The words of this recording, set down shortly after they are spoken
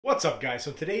What's up, guys?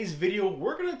 So today's video,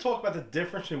 we're going to talk about the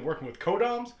difference between working with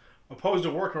co-doms opposed to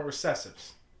working with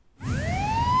recessives.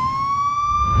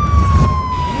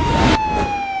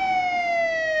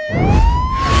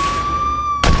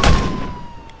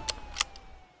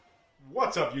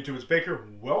 What's up, YouTube? It's Baker.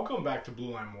 Welcome back to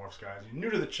Blue Line Morphs, guys. If you're new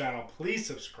to the channel, please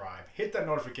subscribe, hit that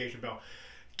notification bell,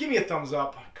 give me a thumbs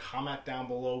up, comment down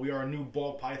below. We are a new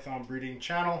ball python breeding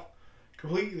channel.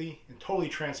 Completely and totally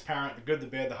transparent, the good, the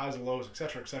bad, the highs and lows,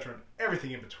 etc., etc., and everything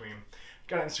in between.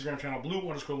 Got an Instagram channel,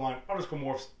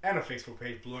 blue_line_morphs, and a Facebook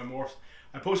page, Blue Line Morphs.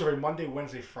 I post every Monday,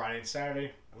 Wednesday, Friday, and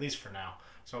Saturday, at least for now.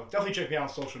 So definitely check me out on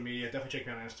social media. Definitely check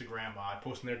me out on Instagram. I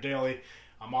post in there daily.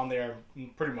 I'm on there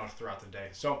pretty much throughout the day.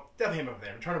 So definitely hit me up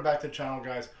there. Returning back to the channel,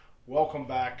 guys. Welcome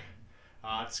back.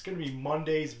 It's going to be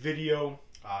Monday's video.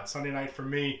 It's Sunday night for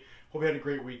me. Hope you had a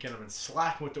great weekend. I've been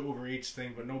slacking with the Uber Eats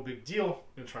thing, but no big deal.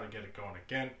 I'm going to try to get it going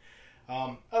again.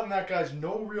 Other than that, guys,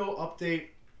 no real update.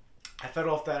 I fed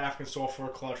off that African soft fur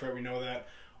clutch, right? We know that.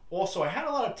 Also, I had a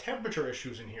lot of temperature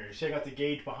issues in here. You see I got the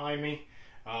gauge behind me.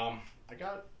 I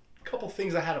got a couple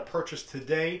things I had to purchase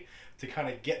today to kind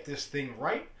of get this thing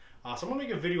right. So I'm going to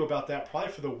make a video about that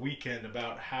probably for the weekend,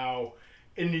 about how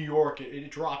in New York, it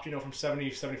dropped, you know, from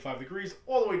 70, 75 degrees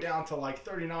all the way down to like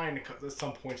 39 at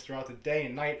some points throughout the day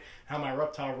and night. How my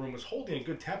reptile room was holding a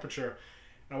good temperature.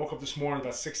 And I woke up this morning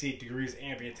about 68 degrees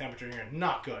ambient temperature here.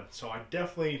 Not good. So I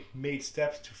definitely made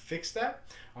steps to fix that.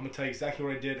 I'm going to tell you exactly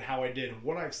what I did, how I did, and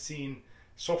what I've seen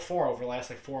so far over the last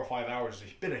like 4 or 5 hours.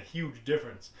 There's been a huge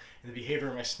difference in the behavior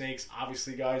of my snakes.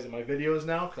 Obviously, guys, in my videos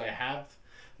now, because I have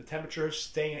the temperature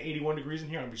staying at 81 degrees in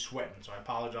here, I'm going to be sweating. So I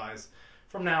apologize.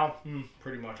 From now,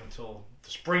 pretty much until the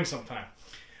spring sometime.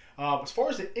 As far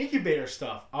as the incubator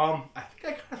stuff, I think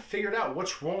I kind of figured out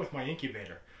what's wrong with my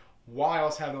incubator. Why I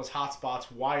was having those hot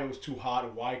spots, why it was too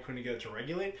hot, why I couldn't get it to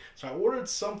regulate. So I ordered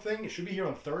something. It should be here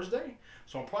on Thursday.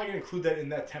 So I'm probably going to include that in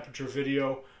that temperature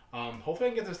video. Hopefully I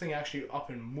can get this thing actually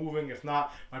up and moving. If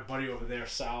not, my buddy over there,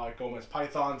 Sal at Gomez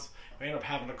Pythons, if I end up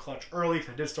having to clutch early,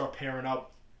 because I did start pairing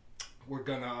up, we're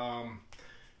going to...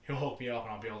 he'll hook me up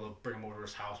and I'll be able to bring him over to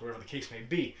his house, whatever the case may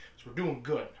be. So we're doing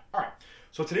good. All right.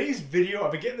 So today's video,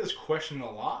 I've been getting this question a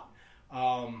lot.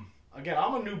 Again,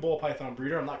 I'm a new ball python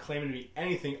breeder. I'm not claiming to be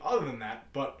anything other than that,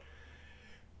 but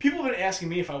people have been asking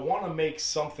me if I want to make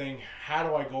something, how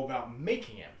do I go about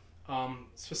making it?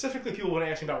 Specifically, people have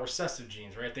been asking about recessive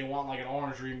genes, right? They want like an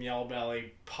orange dream, yellow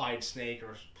belly, pied snake,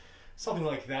 or something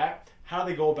like that. How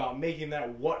do they go about making that?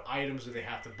 What items do they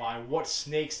have to buy? What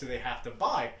snakes do they have to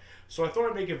buy? So I thought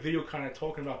I'd make a video kind of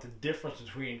talking about the difference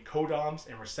between co-doms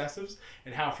and recessives,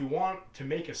 and how if you want to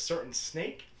make a certain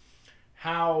snake,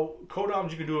 how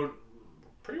co-doms you can do it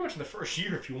pretty much in the first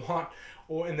year if you want,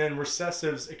 and then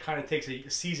recessives, it kind of takes a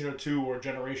season or two or a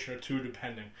generation or two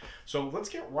depending. So let's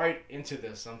get right into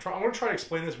this. I'm going to try to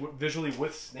explain this visually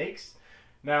with snakes.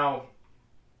 Now,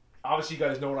 obviously you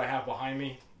guys know what I have behind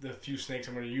me, the few snakes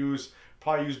I'm going to use.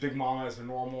 Probably use Big Mama as the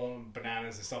normal,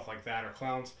 bananas and stuff like that, or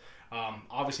clowns.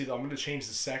 Obviously, I'm going to change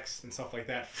the sex and stuff like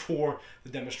that for the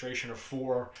demonstration or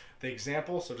for the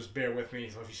example, so just bear with me.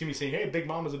 So if you see me saying, hey, Big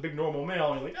Mama's a big normal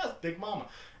male, you're like, that's Big Mama.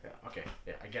 Yeah, okay,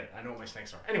 yeah, I get it. I know what my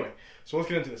snakes are. Anyway, so let's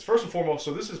get into this. First and foremost,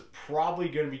 so this is probably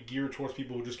going to be geared towards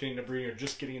people who are just getting into breeding or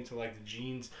just getting into like the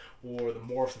genes or the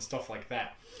morphs and stuff like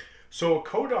that. So a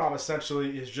co-dom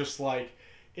essentially is just like,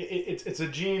 it's a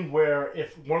gene where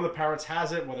if one of the parents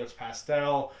has it, whether it's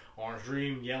pastel, orange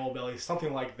dream, yellow belly,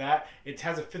 something like that, it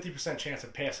has a 50% chance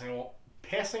of passing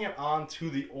it on to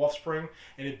the offspring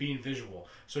and it being visual.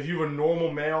 So if you have a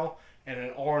normal male and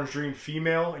an orange dream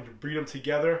female and you breed them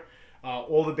together,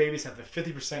 all the babies have the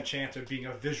 50% chance of being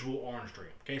a visual orange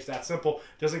dream. Okay, it's that simple.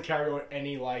 It doesn't carry on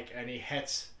any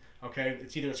hets. Okay,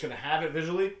 it's either it's going to have it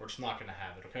visually or it's not going to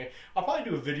have it. Okay, I'll probably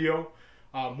do a video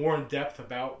more in depth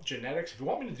about genetics. If you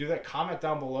want me to do that, comment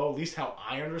down below, at least how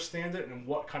I understand it and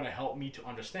what kind of helped me to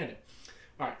understand it.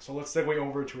 All right, so let's segue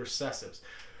over to recessives.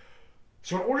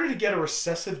 So in order to get a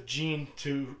recessive gene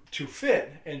to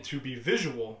fit and to be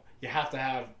visual, you have to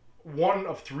have one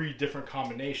of 3 different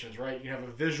combinations, right? You have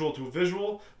a visual to a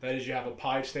visual, that is you have a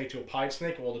pied snake to a pied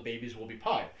snake, and all the babies will be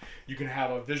pied. You can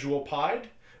have a visual pied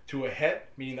to a het,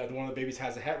 meaning that one of the babies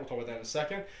has a het. We'll talk about that in a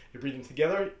second. You breed them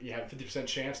together, you have a 50%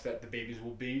 chance that the babies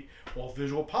will be all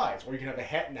visual pies. Or you can have a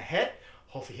het and a het,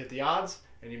 hopefully hit the odds,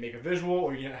 and you make a visual,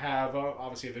 or you can have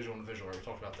obviously a visual and a visual. Right? We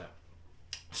talked about that.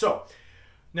 So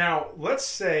now let's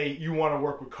say you want to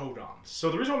work with co-doms. So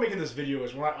the reason I'm making this video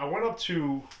is when I went up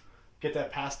to get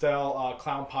that pastel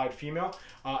clown pied female,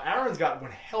 Aaron's got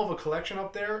one hell of a collection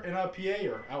up there in PA,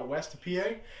 or out west of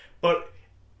PA, but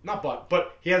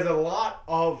he has a lot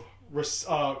of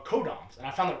co-doms, and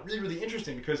I found that really, really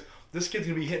interesting because this kid's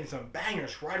going to be hitting some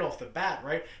bangers right off the bat,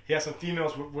 right? He has some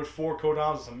females with 4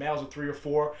 codoms and some males with 3 or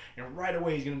 4, and right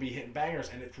away he's going to be hitting bangers,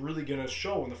 and it's really going to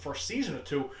show in the first season or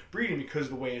 2 breeding because of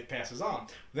the way it passes on.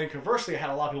 But then conversely, I had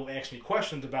a lot of people ask me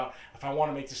questions about, if I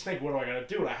want to make the snake, what do I got to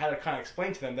do? And I had to kind of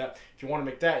explain to them that if you want to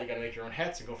make that, you got to make your own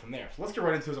hets and go from there. So let's get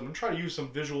right into this. I'm going to try to use some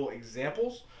visual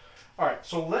examples. All right,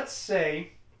 so let's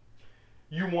say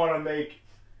you want to make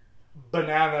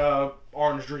banana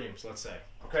orange dreams, let's say,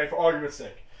 okay, for argument's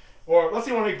sake. Or let's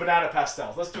say you want to make banana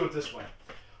pastels. Let's do it this way.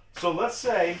 So let's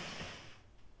say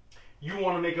you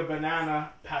want to make a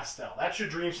banana pastel. That's your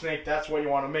dream snake. That's what you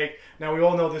want to make. Now, we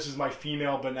all know this is my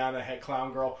female banana head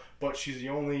clown girl, but she's the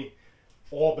only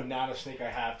all banana snake I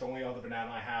have. The only other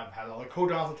banana I have has other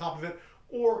codons on top of it,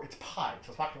 or it's pied. So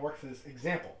it's not going to work for this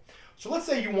example. So let's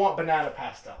say you want banana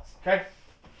pastels, okay?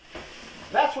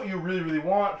 That's what you really, really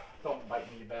want. Don't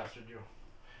bite me, you bastard, you.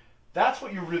 That's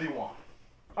what you really want.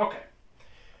 Okay.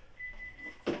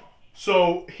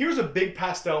 So here's a big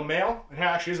pastel male, and here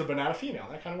actually is a banana female.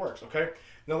 That kind of works, okay?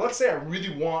 Now let's say I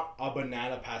really want a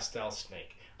banana pastel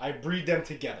snake. I breed them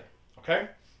together, okay?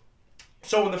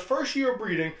 So in the first year of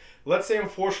breeding, let's say I'm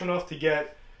fortunate enough to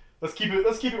get, let's keep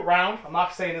it round. I'm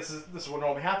not saying this is what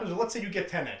normally happens, but let's say you get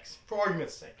 10 eggs, for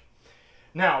argument's sake.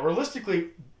 Now, realistically,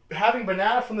 having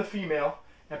banana from the female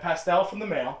and pastel from the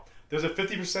male, there's a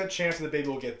 50% chance that the baby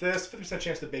will get this, 50%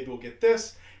 chance the baby will get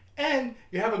this, and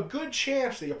you have a good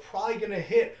chance that you're probably going to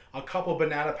hit a couple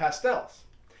banana pastels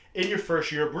in your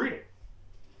first year of breeding,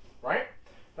 right?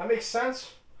 That makes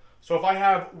sense? So if I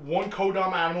have one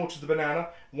codom animal, which is the banana,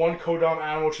 one codom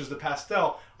animal, which is the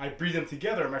pastel, I breed them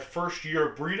together. In my first year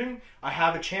of breeding, I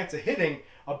have a chance of hitting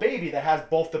a baby that has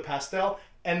both the pastel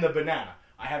and the banana.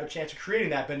 I have a chance of creating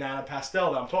that banana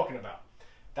pastel that I'm talking about.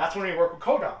 That's when you work with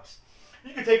codoms.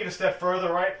 You can take it a step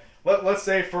further, right? Let's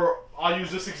say I'll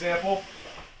use this example.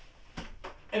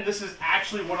 And this is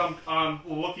actually what I'm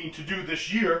looking to do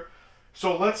this year.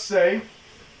 So let's say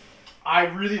I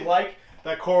really like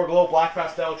that Coral Glow Black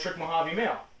Pastel Trick Mojave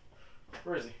male.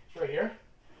 Where is he? He's right here.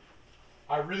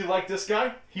 I really like this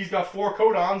guy. He's got 4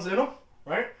 codons in him,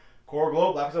 right? Coral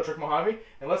Glow Black Pastel Trick Mojave.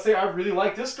 And let's say I really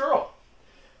like this girl.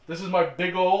 This is my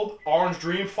big old Orange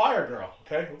Dream Fire girl.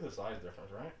 Okay, look at the size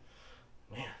difference, right?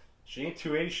 Man, she ain't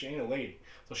 280, she ain't a lady.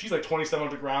 So she's like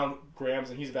 2,700 grams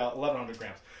and he's about 1,100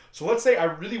 grams. So let's say I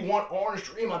really want Orange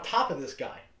Dream on top of this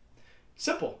guy.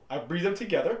 Simple. I breed them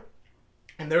together,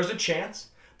 and there's a chance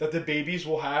that the babies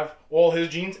will have all his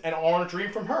genes and Orange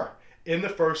Dream from her in the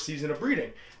first season of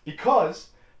breeding. Because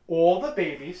all the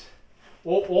babies,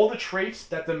 all the traits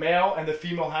that the male and the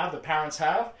female have, the parents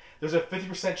have, there's a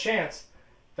 50% chance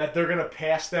that they're going to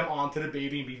pass them on to the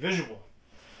baby and be visual.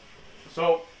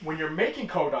 So when you're making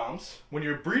codoms, when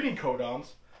you're breeding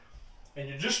codoms, and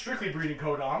you're just strictly breeding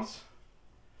codoms,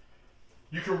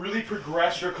 you can really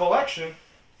progress your collection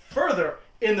further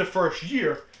in the first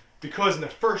year, because in the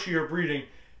first year of breeding,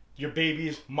 your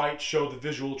babies might show the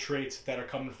visual traits that are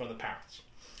coming from the parents.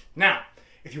 Now,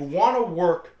 if you want to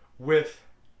work with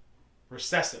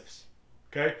recessives,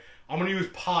 okay, I'm going to use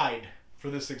pied for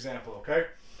this example, okay?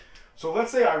 So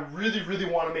let's say I really, really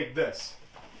want to make this.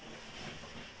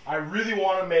 I really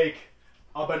want to make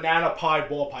a banana pied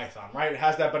ball python, right? It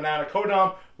has that banana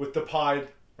codom with the pied,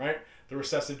 right? The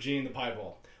recessive gene, the pied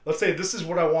ball. Let's say this is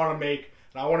what I want to make,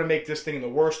 and I want to make this thing in the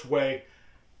worst way.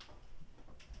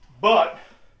 But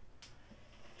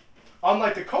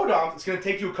unlike the codoms, it's going to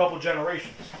take you a couple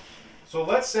generations. So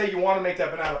let's say you want to make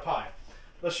that banana pie.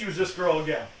 Let's use this girl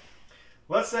again.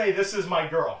 Let's say this is my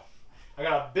girl. I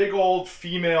got a big old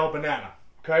female banana,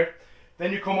 okay?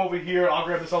 Then you come over here, I'll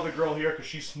grab this other girl here because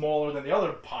she's smaller than the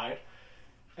other pied.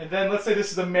 And then let's say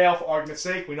this is a male for argument's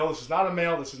sake. We know this is not a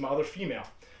male, this is my other female.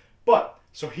 But,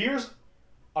 so here's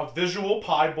a visual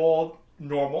piebald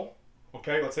normal,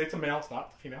 okay? Let's say it's a male, it's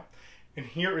not a female. And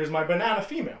here is my banana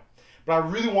female. But I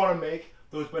really want to make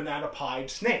those banana pied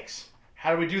snakes.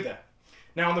 How do we do that?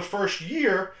 Now in the first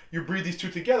year, you breed these two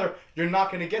together, you're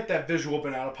not going to get that visual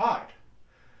banana pied.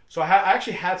 So I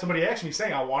actually had somebody ask me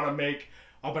saying, I want to make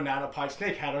a banana pied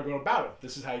snake. How do I go about it?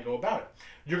 This is how you go about it.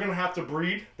 You're going to have to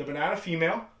breed the banana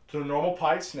female to the normal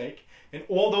pied snake, and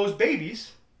all those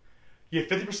babies, you have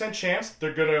 50% chance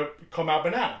they're going to come out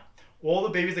banana. All the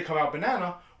babies that come out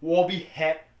banana will all be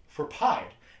het for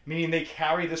pied, meaning they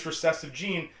carry this recessive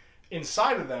gene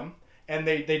inside of them, and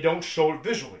they don't show it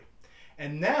visually.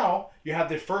 And now you have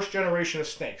the first generation of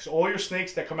snakes. All your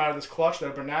snakes that come out of this clutch that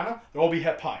are banana, they'll all be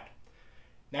het pied.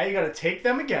 Now you got to take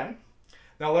them again.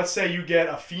 Now let's say you get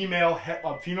a female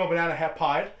banana het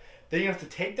pied. Then you have to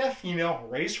take that female,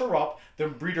 raise her up,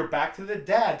 then breed her back to the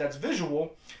dad that's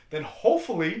visual. Then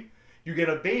hopefully you get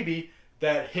a baby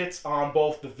that hits on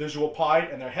both the visual pied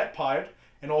and their het pied,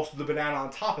 and also the banana on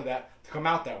top of that to come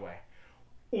out that way.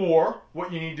 Or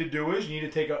what you need to do is you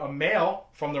need to take a male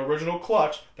from the original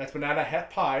clutch that's banana het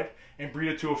pied and breed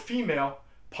it to a female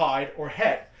pied or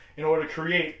het in order to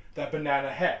create that banana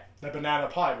het, that banana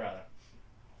pied rather.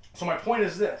 So my point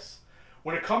is this: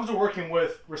 when it comes to working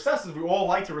with recessives, we all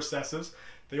like the recessives.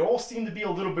 They all seem to be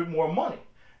a little bit more money.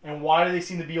 And why do they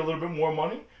seem to be a little bit more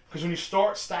money? Because when you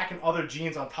start stacking other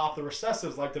genes on top of the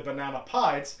recessives, like the banana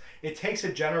pieds, it takes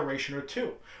a generation or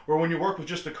two. Where when you work with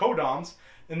just the co-doms,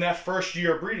 in that first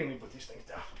year of breeding, let me put these things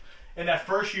down. In that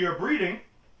first year of breeding,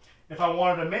 if I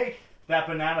wanted to make that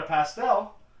banana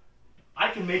pastel, I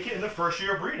can make it in the first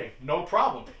year of breeding, no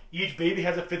problem. Each baby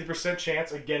has a 50%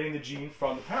 chance of getting the gene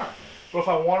from the parent. But if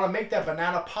I want to make that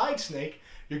banana pied snake,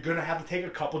 you're going to have to take a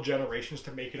couple generations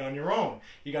to make it on your own.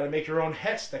 You got to make your own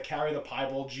hets that carry the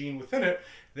piebald gene within it.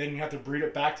 Then you have to breed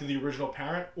it back to the original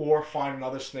parent or find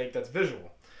another snake that's visual.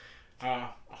 I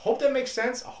hope that makes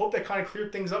sense. I hope that kind of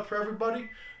cleared things up for everybody.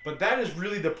 But that is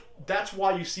really that's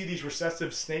why you see these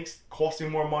recessive snakes costing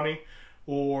more money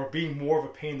or being more of a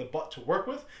pain in the butt to work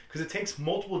with, because it takes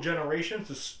multiple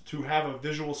generations to have a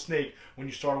visual snake when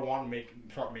you start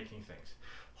making things.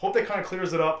 Hope that kind of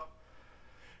clears it up.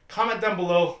 Comment down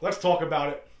below. Let's talk about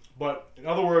it. But in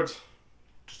other words,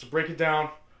 just to break it down,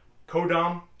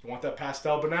 co-dom, you want that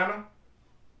pastel banana.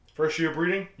 First year of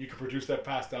breeding, you can produce that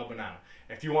pastel banana.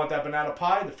 If you want that banana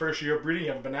pie, the first year of breeding,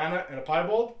 you have a banana and a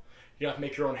piebald. You have to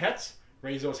make your own hets,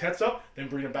 raise those hets up, then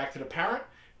breed them back to the parent.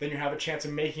 Then you have a chance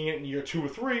of making it in year 2 or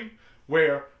 3,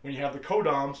 where when you have the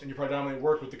co-doms and you predominantly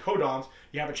work with the co-doms,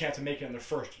 you have a chance of making it in the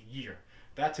first year.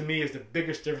 That to me is the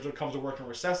biggest difference when it comes to working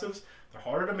with recessives. They're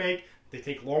harder to make, they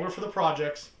take longer for the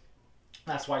projects.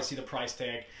 That's why you see the price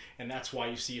tag, and that's why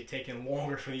you see it taking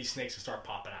longer for these snakes to start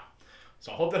popping out.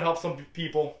 So I hope that helps some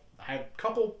people. I had a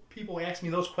couple people ask me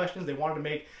those questions. They wanted to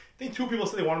make, I think 2 people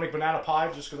said they want to make banana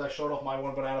pie just because I showed off my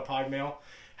one banana pie male.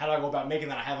 How do I go about making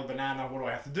that? I have a banana, what do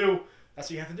I have to do? That's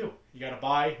what you have to do. You got to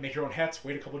buy, make your own hets,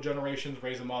 wait a couple generations,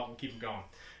 raise them up, and keep them going.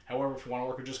 However, if you want to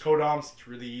work with just co-doms, it's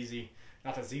really easy.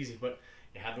 Not that it's easy, but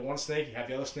you have the one snake, you have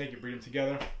the other snake, you breed them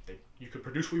together. You could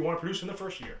produce what you want to produce in the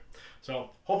first year. So,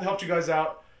 hope it helped you guys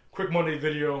out. Quick Monday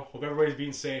video. Hope everybody's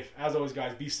being safe. As always,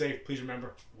 guys, be safe. Please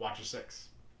remember, watch your 6.